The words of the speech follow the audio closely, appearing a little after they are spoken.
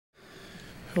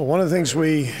Well, one of the things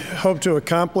we hope to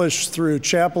accomplish through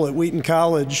chapel at Wheaton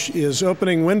College is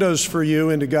opening windows for you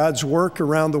into God's work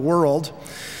around the world.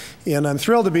 And I'm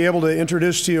thrilled to be able to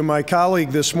introduce to you my colleague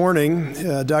this morning.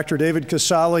 Dr. David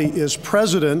Kasali is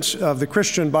president of the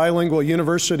Christian Bilingual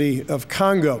University of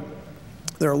Congo.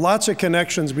 There are lots of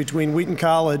connections between Wheaton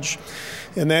College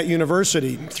and that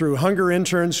university through hunger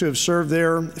interns who have served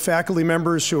there, faculty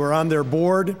members who are on their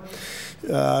board,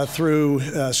 through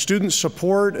student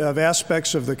support of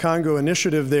aspects of the Congo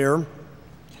initiative there.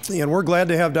 And we're glad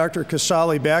to have Dr.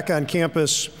 Kasali back on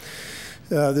campus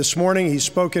this morning. He's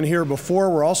spoken here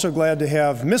before. We're also glad to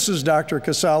have Mrs. Dr.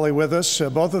 Kasali with us,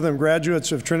 both of them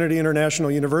graduates of Trinity International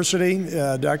University.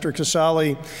 Dr.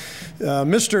 Kasali,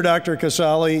 Mr. Dr.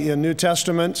 Kasali in New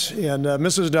Testament, and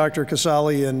Mrs. Dr.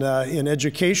 Kasali in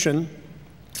education.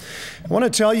 I want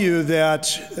to tell you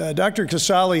that Dr.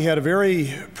 Kasali had a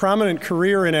very prominent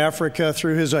career in Africa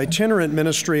through his itinerant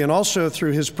ministry and also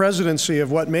through his presidency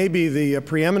of what may be the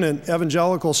preeminent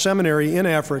evangelical seminary in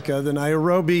Africa, the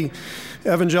Nairobi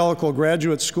Evangelical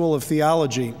Graduate School of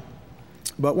Theology.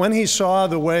 But when he saw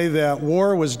the way that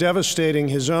war was devastating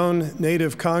his own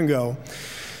native Congo,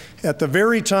 at the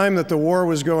very time that the war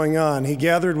was going on, he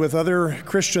gathered with other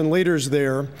Christian leaders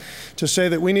there to say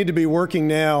that we need to be working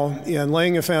now in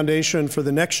laying a foundation for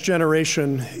the next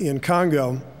generation in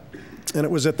Congo. And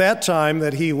it was at that time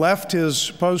that he left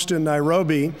his post in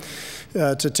Nairobi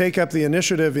to take up the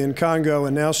initiative in Congo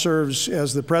and now serves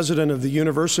as the president of the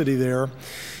university there.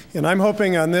 And I'm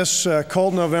hoping on this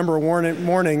cold November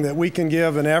morning that we can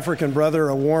give an African brother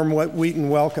a warm Wheaton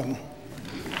welcome.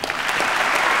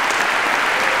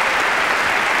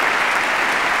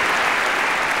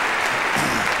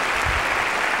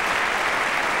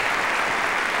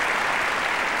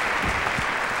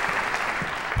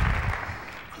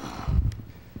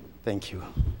 Thank you.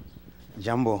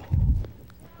 Jambo.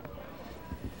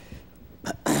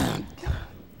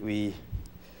 We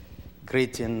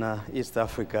greet in East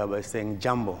Africa by saying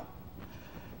Jambo.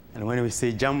 And when we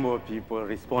say Jambo, people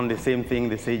respond the same thing,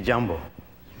 they say Jambo.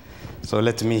 So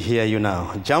let me hear you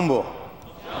now. Jambo.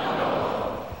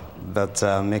 Jambo.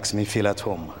 That makes me feel at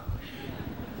home.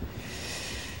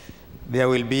 There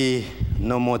will be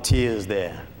no more tears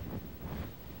there.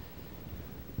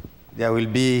 There will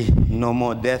be no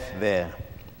more death there.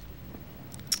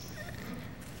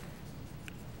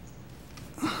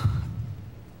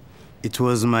 It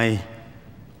was my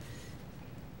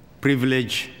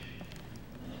privilege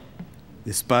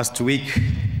this past week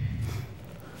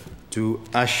to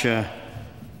usher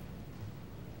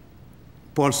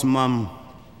Paul's mom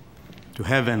to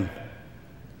heaven.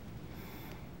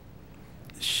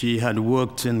 She had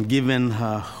worked and given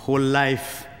her whole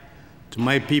life to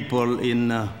my people in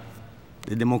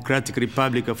the Democratic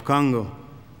Republic of Congo,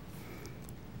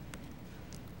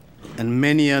 and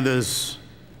many others,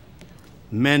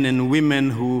 men and women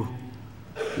who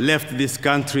left this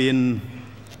country in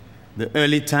the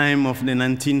early time of the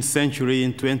 19th century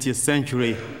and 20th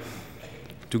century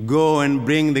to go and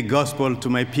bring the gospel to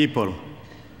my people.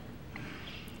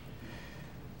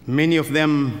 Many of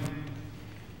them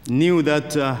knew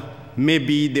that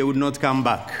maybe they would not come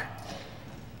back.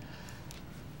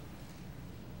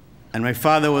 And my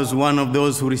father was one of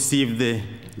those who received the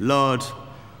Lord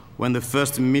when the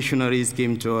first missionaries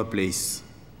came to our place.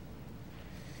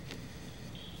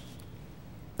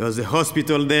 There was a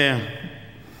hospital there.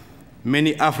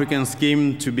 Many Africans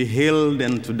came to be healed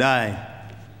and to die.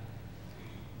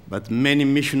 But many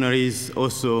missionaries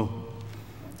also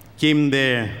came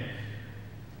there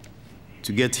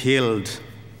to get healed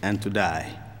and to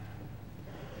die.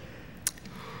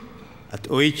 At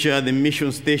Oicha, the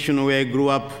mission station where I grew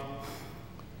up,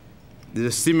 there's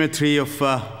a cemetery of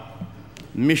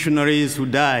missionaries who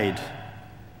died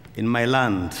in my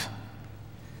land,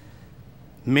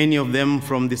 many of them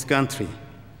from this country,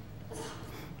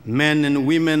 men and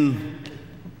women,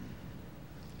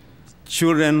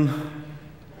 children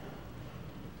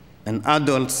and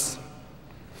adults.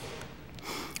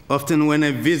 Often when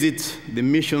I visit the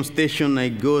mission station, I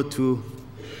go to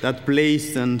that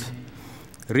place and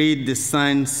read the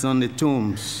signs on the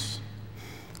tombs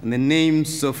and the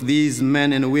names of these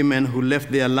men and women who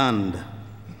left their land.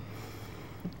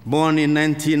 Born in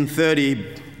 1930,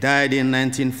 died in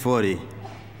 1940.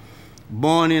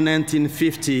 Born in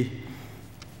 1950,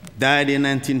 died in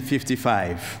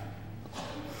 1955.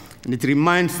 And it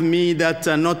reminds me that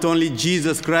not only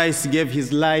Jesus Christ gave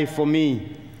his life for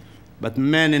me, but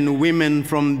men and women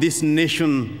from this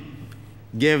nation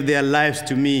gave their lives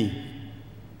to me.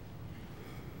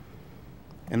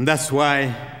 And that's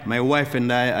why my wife and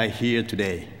I are here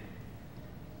today.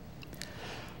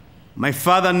 My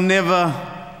father never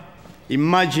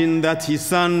imagined that his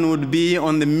son would be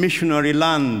on the missionary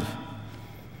land,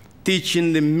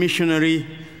 teaching the missionary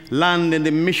land and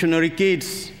the missionary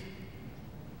kids.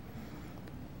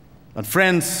 But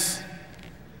friends,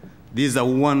 these are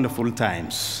wonderful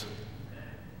times.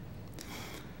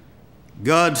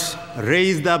 God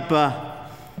raised up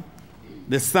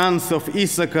the sons of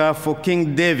Issachar for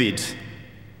King David,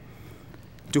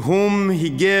 to whom he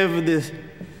gave the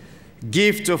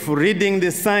gift of reading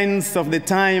the signs of the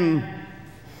time,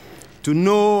 to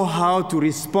know how to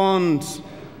respond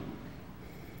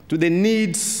to the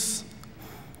needs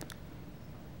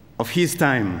of his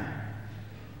time.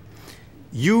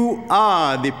 You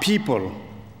are the people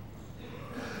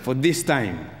for this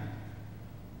time.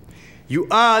 You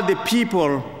are the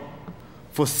people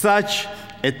for such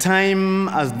a time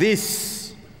as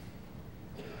this,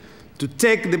 to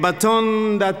take the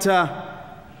baton that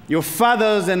your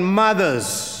fathers and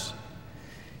mothers,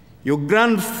 your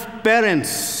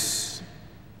grandparents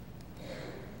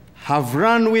have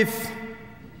run with,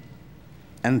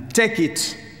 and take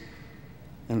it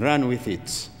and run with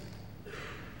it.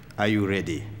 Are you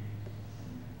ready?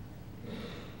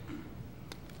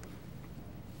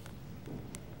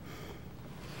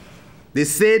 They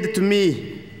said to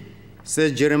me,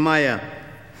 says Jeremiah,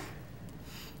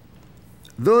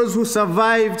 those who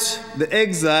survived the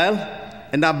exile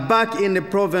and are back in the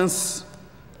province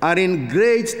are in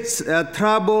great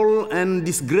trouble and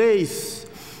disgrace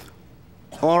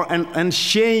and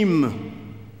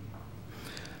shame.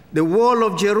 The wall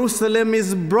of Jerusalem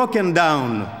is broken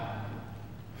down,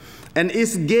 and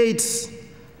its gates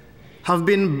have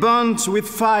been burnt with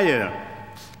fire.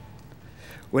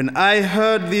 When I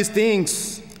heard these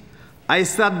things, I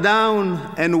sat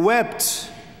down and wept.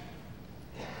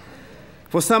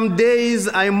 For some days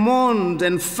I mourned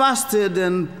and fasted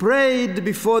and prayed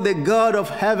before the God of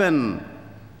heaven.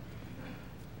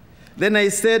 Then I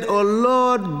said, O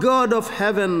Lord God of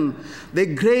heaven, the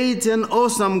great and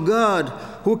awesome God,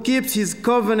 who keeps his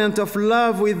covenant of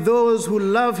love with those who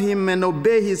love him and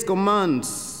obey his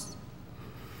commands.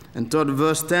 And toward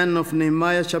verse 10 of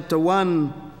Nehemiah chapter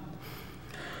 1,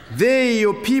 they,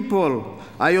 your people,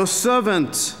 are your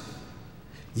servants,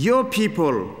 your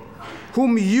people,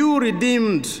 whom you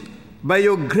redeemed by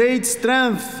your great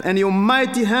strength and your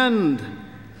mighty hand.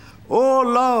 O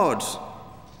Lord,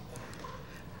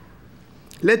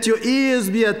 let your ears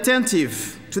be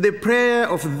attentive to the prayer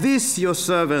of this your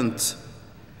servant,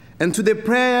 and to the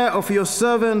prayer of your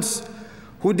servants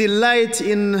who delight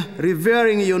in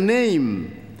revering your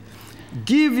name.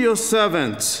 Give your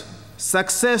servant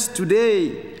success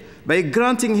today by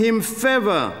granting him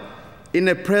favor in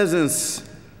the presence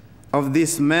of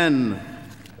these men.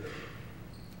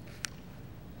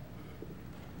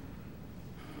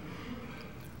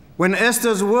 When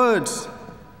Esther's words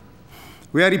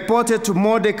were reported to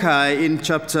Mordecai in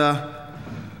chapter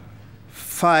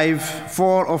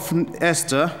 4 of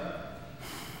Esther,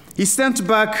 he sent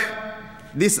back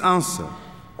this answer.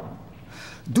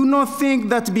 Do not think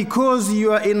that because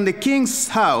you are in the king's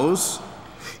house,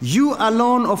 you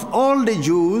alone of all the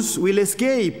Jews will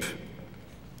escape.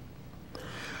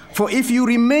 For if you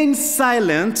remain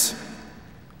silent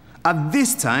at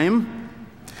this time,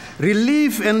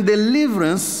 relief and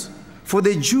deliverance for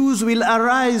the Jews will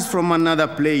arise from another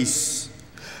place.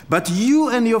 But you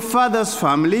and your father's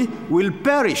family will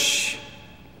perish.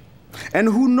 And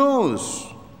who knows?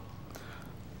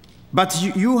 But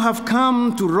you have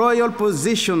come to royal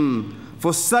position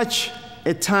for such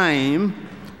a time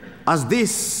as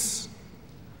this.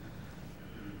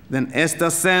 Then Esther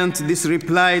sent this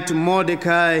reply to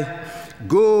Mordecai,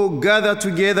 go gather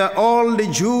together all the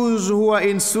Jews who are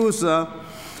in Susa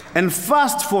and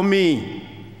fast for me.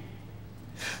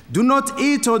 Do not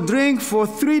eat or drink for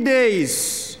 3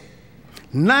 days,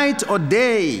 night or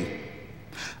day.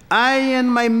 I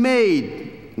and my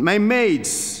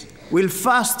maids will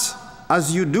fast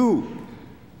as you do.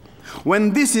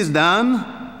 When this is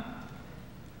done,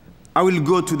 I will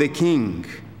go to the king,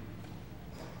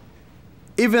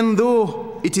 even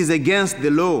though it is against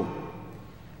the law.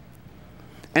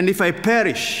 And if I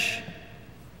perish,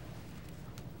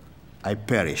 I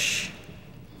perish.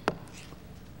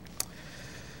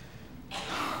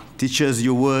 Teach us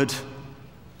your word,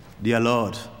 dear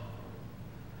Lord,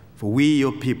 for we,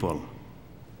 your people,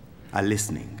 are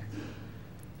listening.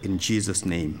 In Jesus'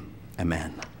 name,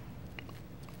 amen.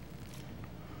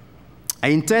 I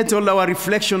entitled our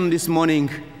reflection this morning,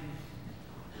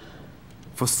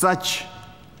 For Such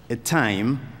a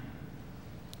Time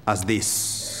as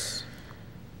This.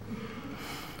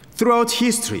 Throughout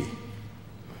history,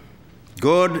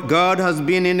 God has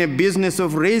been in a business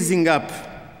of raising up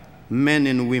men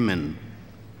and women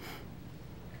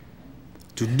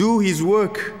to do his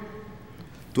work,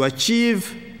 to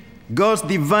achieve God's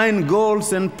divine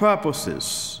goals and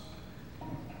purposes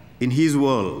in his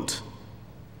world.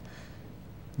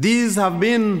 These have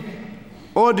been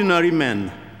ordinary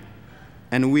men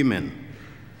and women,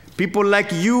 people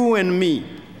like you and me,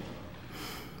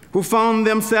 who found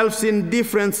themselves in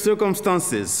different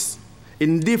circumstances,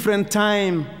 in different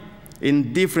time,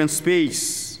 in different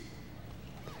space.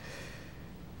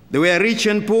 They were rich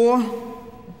and poor,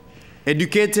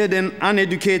 educated and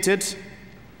uneducated,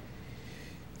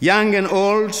 young and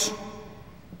old.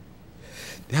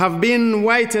 They have been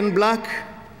white and black,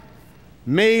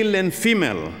 male and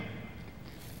female,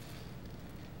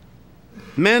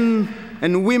 men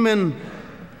and women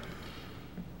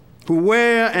who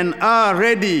were and are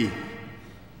ready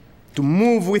to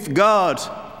move with God,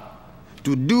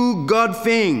 to do God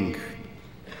thing.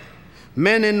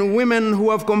 Men and women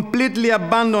who have completely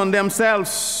abandoned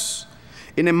themselves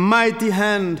in a mighty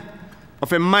hand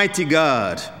of a mighty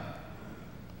God,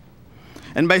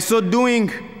 and by so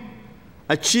doing,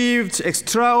 achieved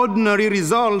extraordinary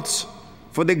results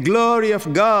for the glory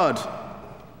of God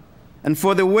and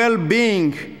for the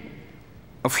well-being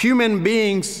of human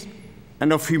beings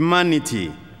and of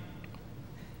humanity.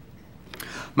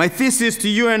 My thesis to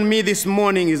you and me this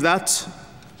morning is that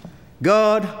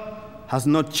God has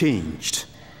not changed.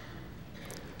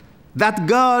 That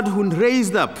God who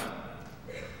raised up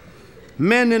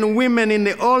men and women in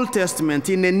the Old Testament,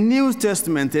 in the New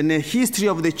Testament, in the history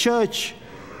of the church,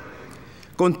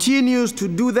 continues to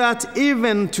do that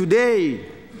even today,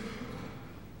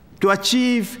 to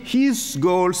achieve his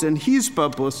goals and his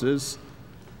purposes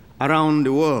around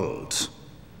the world.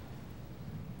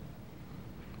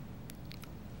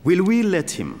 Will we let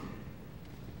him?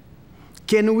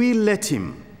 Can we let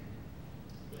him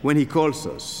when he calls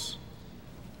us?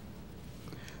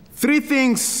 Three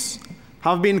things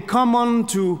have been common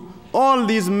to all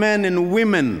these men and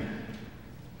women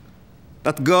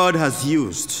that God has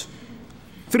used.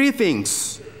 Three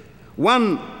things.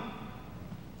 One,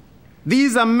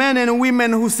 these are men and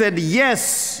women who said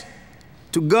yes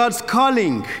to God's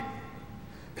calling,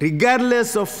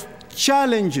 regardless of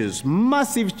challenges,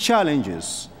 massive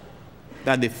challenges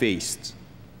that they faced.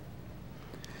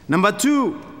 Number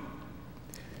two,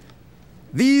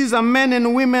 these are men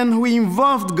and women who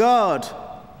involved God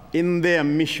in their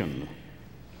mission.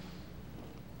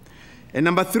 And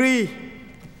number three,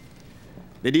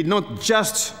 they did not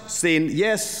just say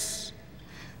yes,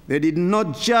 they did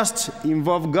not just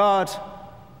involve God,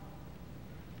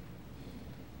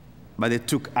 but they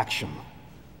took action.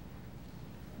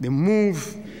 They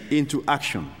moved into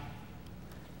action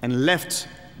and left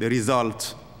the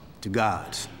result to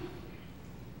God.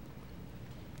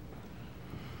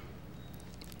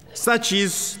 Such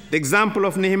is the example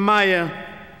of Nehemiah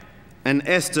and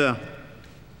Esther,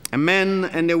 a man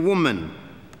and a woman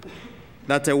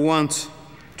that I want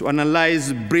to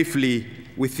analyze briefly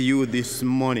with you this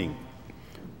morning.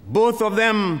 Both of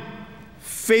them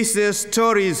faces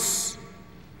stories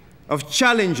of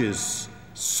challenges,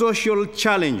 social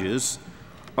challenges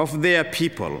of their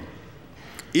people.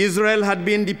 Israel had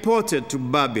been deported to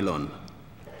Babylon.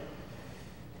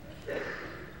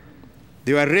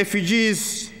 They were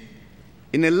refugees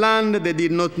in a land they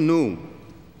did not know.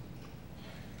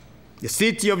 The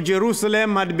city of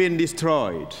Jerusalem had been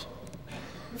destroyed.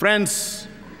 Friends,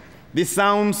 this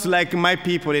sounds like my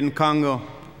people in Congo.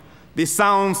 This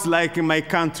sounds like my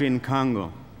country in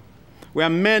Congo, where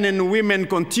men and women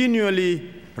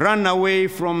continually run away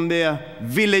from their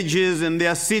villages and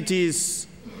their cities,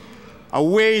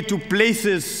 away to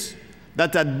places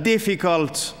that are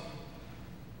difficult,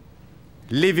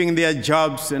 leaving their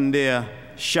jobs and their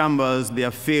chambers,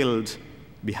 their field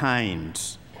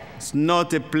behind. It's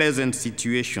not a pleasant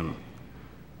situation.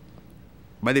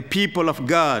 But the people of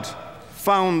God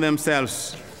found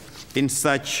themselves in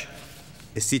such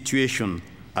a situation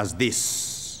as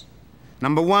this.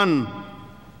 Number one,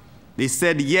 they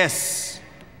said yes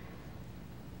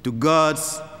to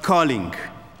God's calling,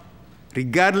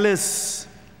 regardless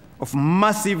of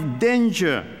massive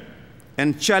danger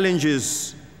and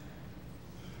challenges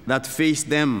that faced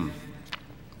them.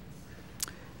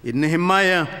 In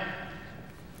Nehemiah,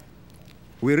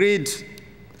 we read,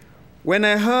 "When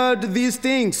I heard these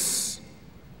things,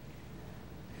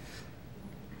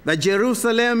 that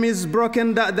Jerusalem is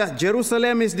broken, that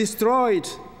Jerusalem is destroyed,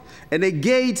 and the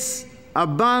gates are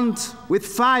burnt with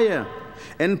fire,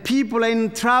 and people are in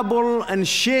trouble and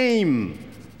shame,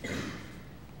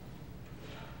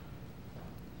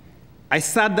 I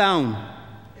sat down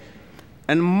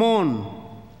and mourned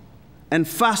and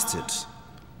fasted."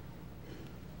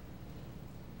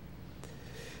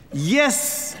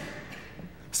 Yes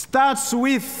starts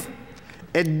with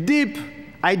a deep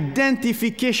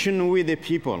identification with the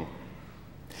people.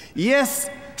 Yes,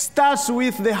 starts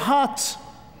with the heart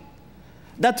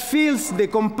that feels the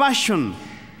compassion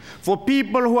for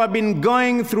people who have been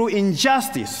going through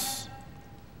injustice.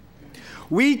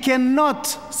 We cannot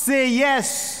say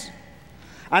yes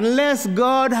unless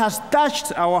God has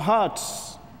touched our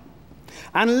hearts,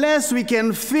 unless we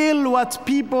can feel what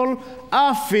people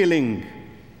are feeling.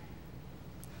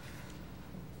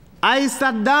 I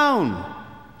sat down,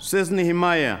 says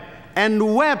Nehemiah,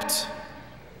 and wept.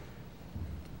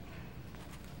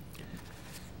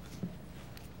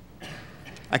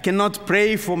 I cannot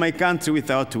pray for my country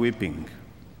without weeping.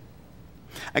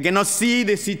 I cannot see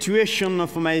the situation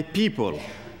of my people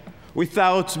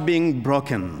without being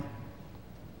broken.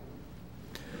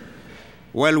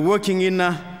 While working in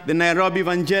the Nairobi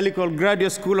Evangelical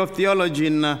Graduate School of Theology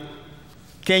in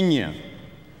Kenya,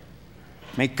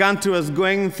 my country was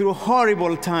going through a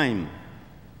horrible time.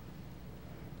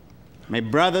 My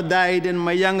brother died and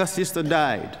my younger sister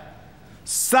died.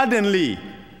 Suddenly,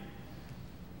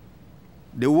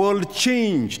 the world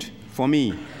changed for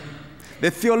me.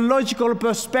 The theological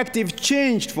perspective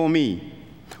changed for me.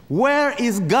 Where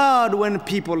is God when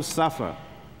people suffer?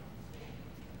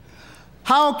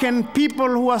 How can people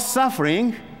who are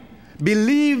suffering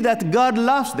believe that God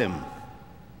loves them?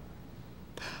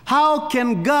 How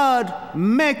can God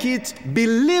make it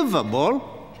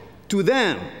believable to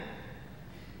them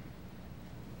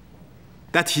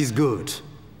that He's good?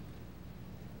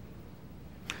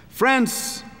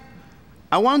 Friends,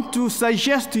 I want to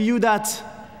suggest to you that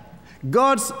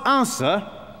God's answer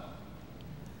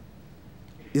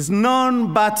is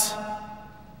none but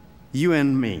you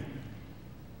and me.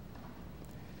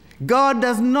 God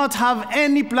does not have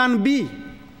any plan B,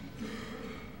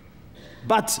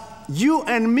 but you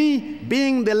and me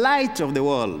being the light of the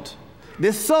world,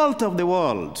 the salt of the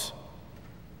world.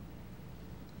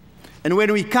 And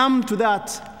when we come to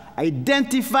that,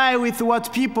 identify with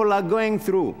what people are going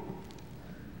through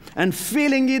and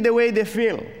feeling it the way they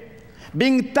feel,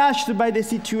 being touched by the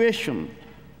situation,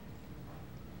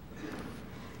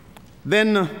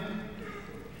 then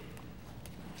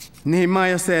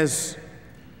Nehemiah says,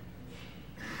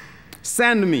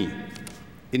 send me,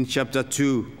 in chapter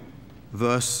 2,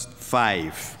 verse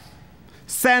 5.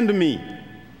 Send me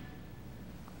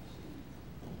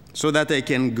so that I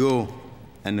can go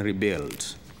and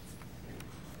rebuild.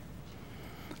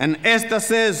 And Esther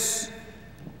says,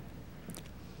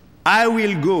 I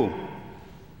will go.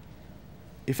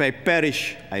 If I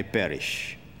perish, I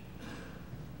perish.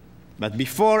 But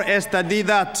before Esther did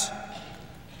that,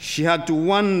 she had to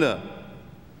wonder.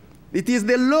 It is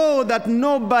the law that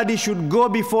nobody should go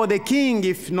before the king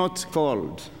if not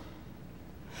called.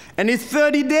 And it's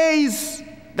 30 days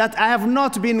that I have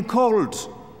not been called.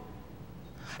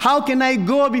 How can I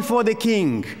go before the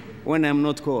king when I'm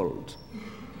not called?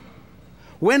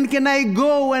 When can I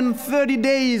go when 30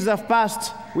 days have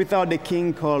passed without the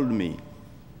king called me?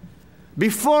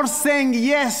 Before saying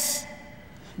yes,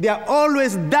 they are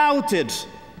always doubted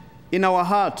in our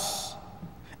hearts.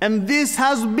 And this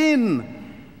has been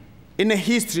in the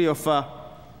history of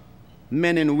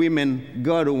men and women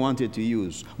God wanted to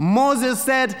use. Moses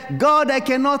said, God, I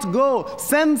cannot go.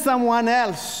 Send someone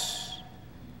else.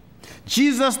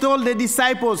 Jesus told the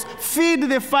disciples, feed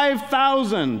the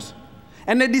 5,000.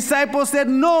 And the disciples said,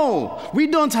 no, we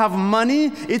don't have money.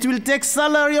 It will take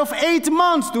salary of 8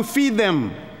 months to feed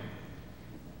them.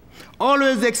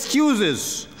 Always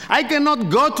excuses. I cannot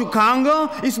go to Congo.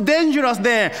 It's dangerous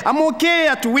there. I'm okay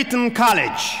at Wheaton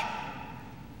College.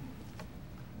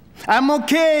 I'm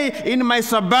okay in my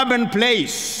suburban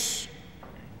place.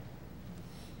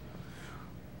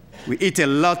 We eat a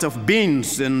lot of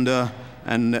beans and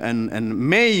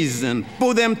maize and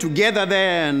put them together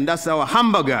there, and that's our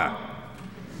hamburger.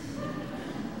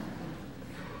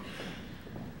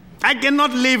 I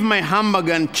cannot leave my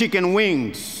hamburger and chicken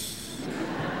wings.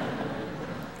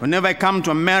 Whenever I come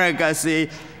to America, I say,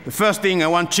 the first thing I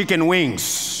want, chicken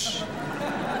wings.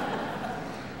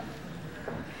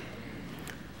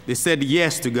 They said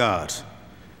yes to God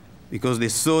because they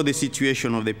saw the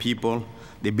situation of the people.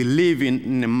 They believe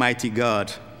in a mighty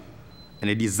God and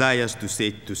a desire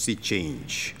to see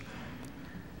change.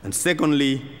 And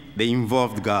secondly, they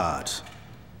involved God.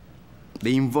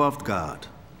 They involved God.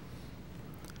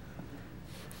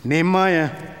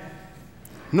 Nehemiah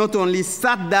not only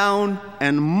sat down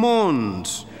and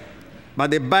mourned, but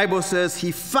the Bible says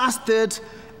he fasted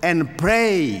and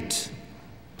prayed.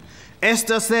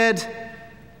 Esther said,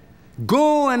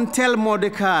 go and tell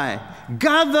Mordecai,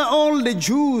 gather all the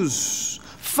Jews,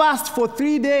 fast for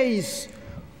 3 days,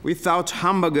 without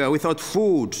hamburger, without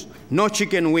food, no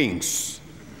chicken wings.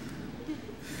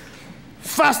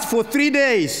 Fast for 3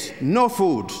 days, no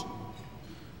food.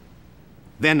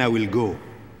 Then I will go.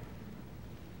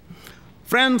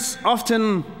 Friends,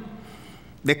 often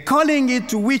the calling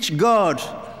to which God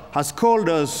has called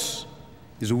us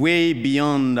is way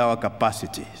beyond our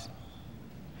capacities,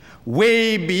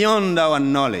 way beyond our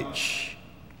knowledge.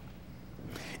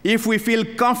 If we feel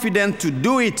confident to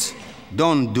do it,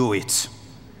 don't do it.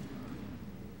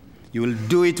 You will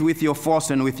do it with your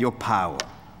force and with your power.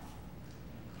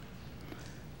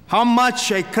 How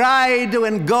much I cried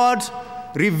when God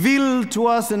revealed to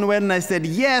us and when I said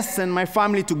yes and my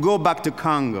family to go back to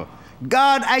Congo.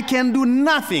 God, I can do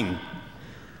nothing.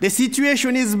 The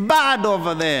situation is bad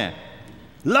over there.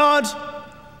 Lord,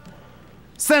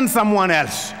 send someone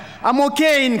else. I'm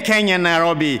okay in Kenya,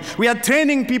 Nairobi. We are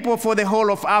training people for the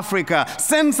whole of Africa.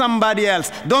 Send somebody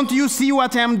else. Don't you see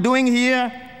what I'm doing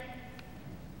here?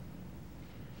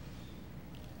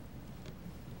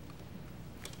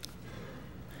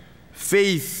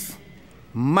 Faith,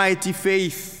 mighty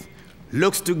faith,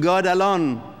 looks to God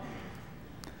alone,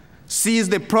 sees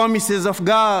the promises of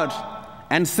God,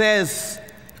 and says,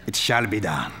 it shall be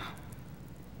done.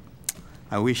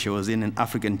 I wish I was in an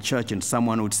African church and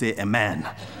someone would say amen.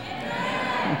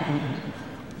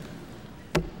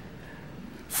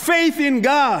 Faith in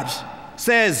God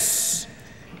says,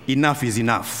 enough is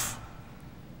enough.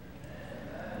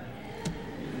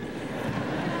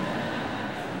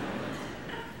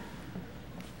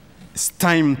 It's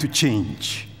time to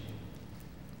change.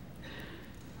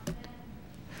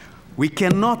 We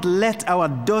cannot let our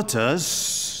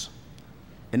daughters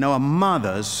and our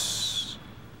mothers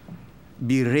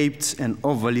be raped and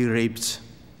overly raped.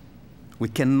 We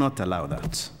cannot allow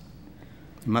that.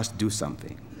 We must do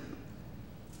something.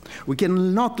 We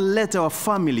cannot let our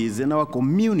families and our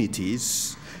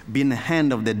communities be in the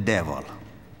hand of the devil.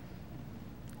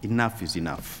 Enough is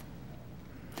enough.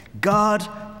 God,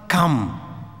 come.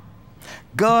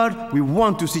 God, we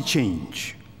want to see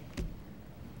change.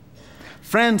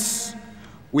 Friends,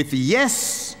 with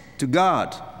yes to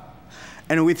God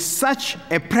and with such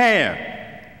a prayer,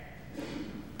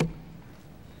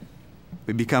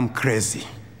 we become crazy.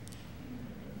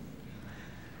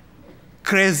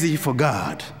 Crazy for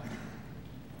God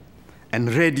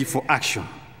and ready for action.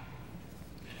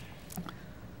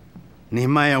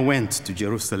 Nehemiah went to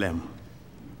Jerusalem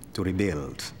to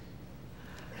rebuild.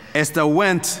 Esther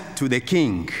went to the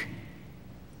king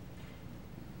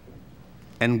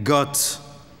and got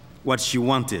what she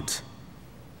wanted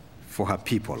for her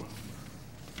people.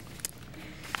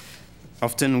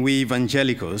 Often we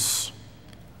evangelicals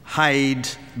hide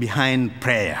behind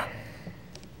prayer.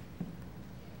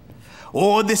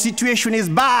 Oh, the situation is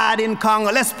bad in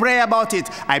Congo. Let's pray about it.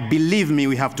 Believe me,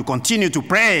 we have to continue to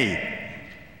pray.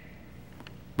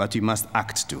 But we must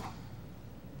act too.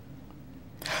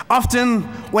 Often,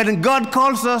 when God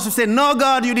calls us, we say, no,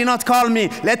 God, you did not call me.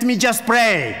 Let me just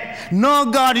pray. No,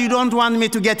 God, you don't want me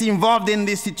to get involved in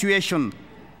this situation.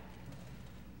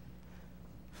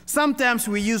 Sometimes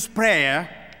we use prayer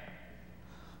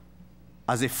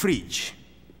as a fridge.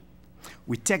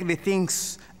 We take the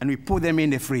things and we put them in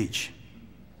the fridge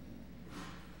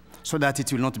so that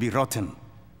it will not be rotten.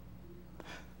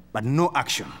 But no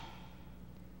action.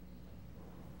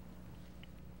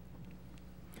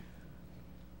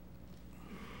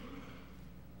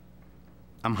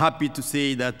 I'm happy to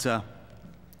say that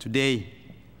today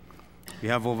we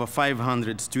have over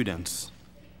 500 students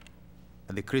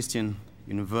at the Christian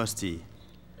University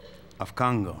of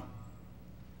Congo.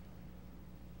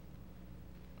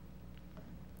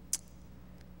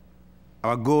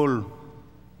 Our goal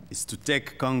is to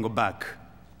take Congo back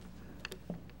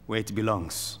where it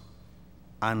belongs,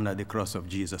 under the cross of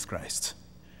Jesus Christ.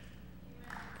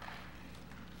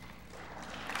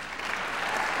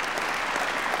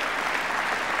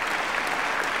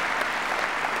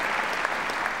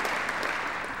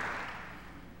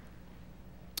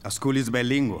 Our school is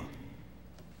bilingual,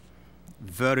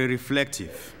 very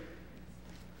reflective,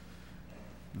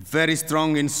 very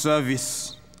strong in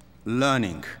service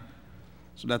learning,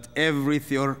 so that every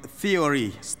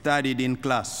theory studied in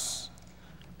class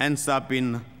ends up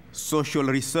in social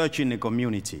research in the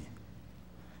community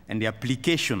and the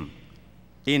application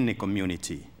in the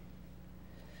community.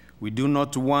 We do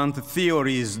not want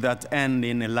theories that end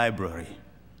in a library.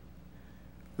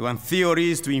 We want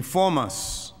theories to inform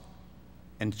us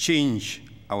and change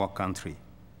our country.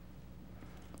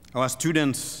 Our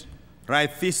students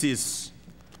write theses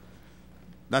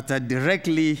that are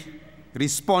directly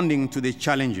responding to the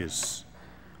challenges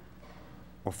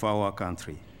of our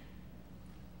country.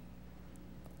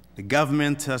 The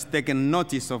government has taken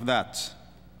notice of that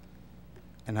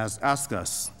and has asked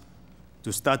us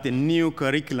to start a new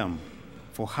curriculum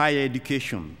for higher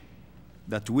education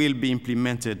that will be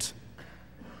implemented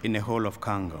in the whole of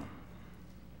Congo.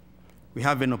 We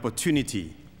have an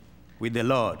opportunity with the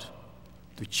Lord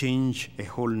to change a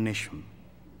whole nation.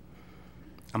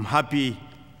 I'm happy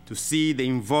to see the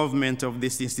involvement of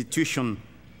this institution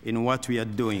in what we are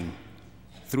doing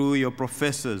through your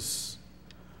professors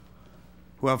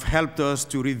who have helped us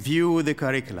to review the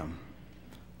curriculum,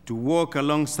 to work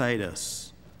alongside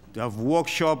us, to have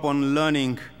workshop on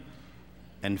learning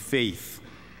and faith.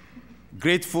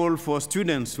 Grateful for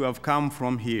students who have come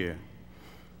from here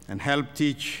and helped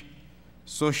teach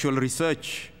social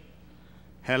research,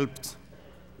 helped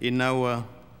in our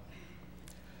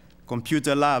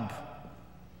computer lab,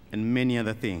 and many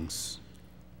other things.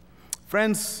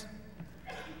 Friends,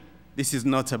 this is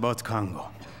not about Congo.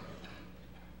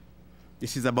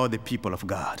 This is about the people of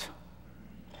God.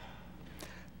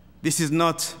 This is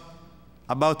not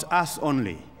about us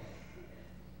only.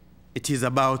 It is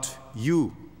about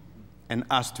you and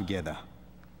us together.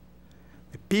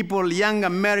 The people, young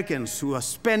Americans who are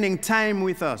spending time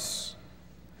with us,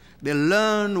 they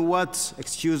learn what,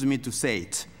 excuse me to say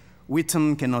it,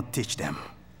 Wheaton cannot teach them.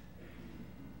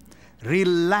 Real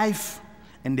life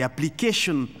and the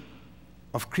application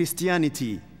of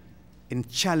Christianity in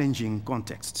challenging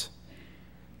contexts.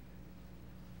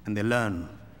 And they learn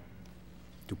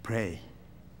to pray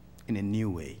in a new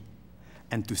way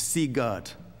and to see God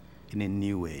in a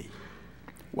new way.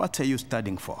 What are you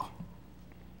studying for?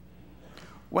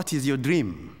 What is your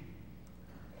dream?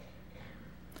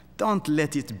 Don't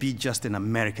let it be just an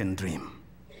American dream.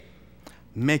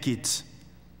 Make it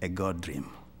a God dream.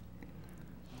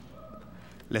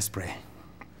 Let's pray.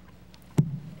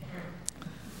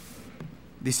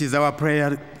 This is our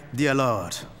prayer, dear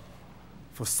Lord,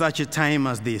 for such a time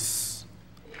as this,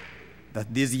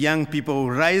 that these young people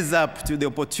rise up to the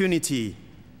opportunity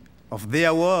of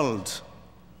their world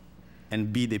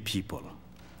and be the people.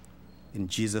 In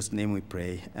Jesus' name we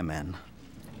pray, amen.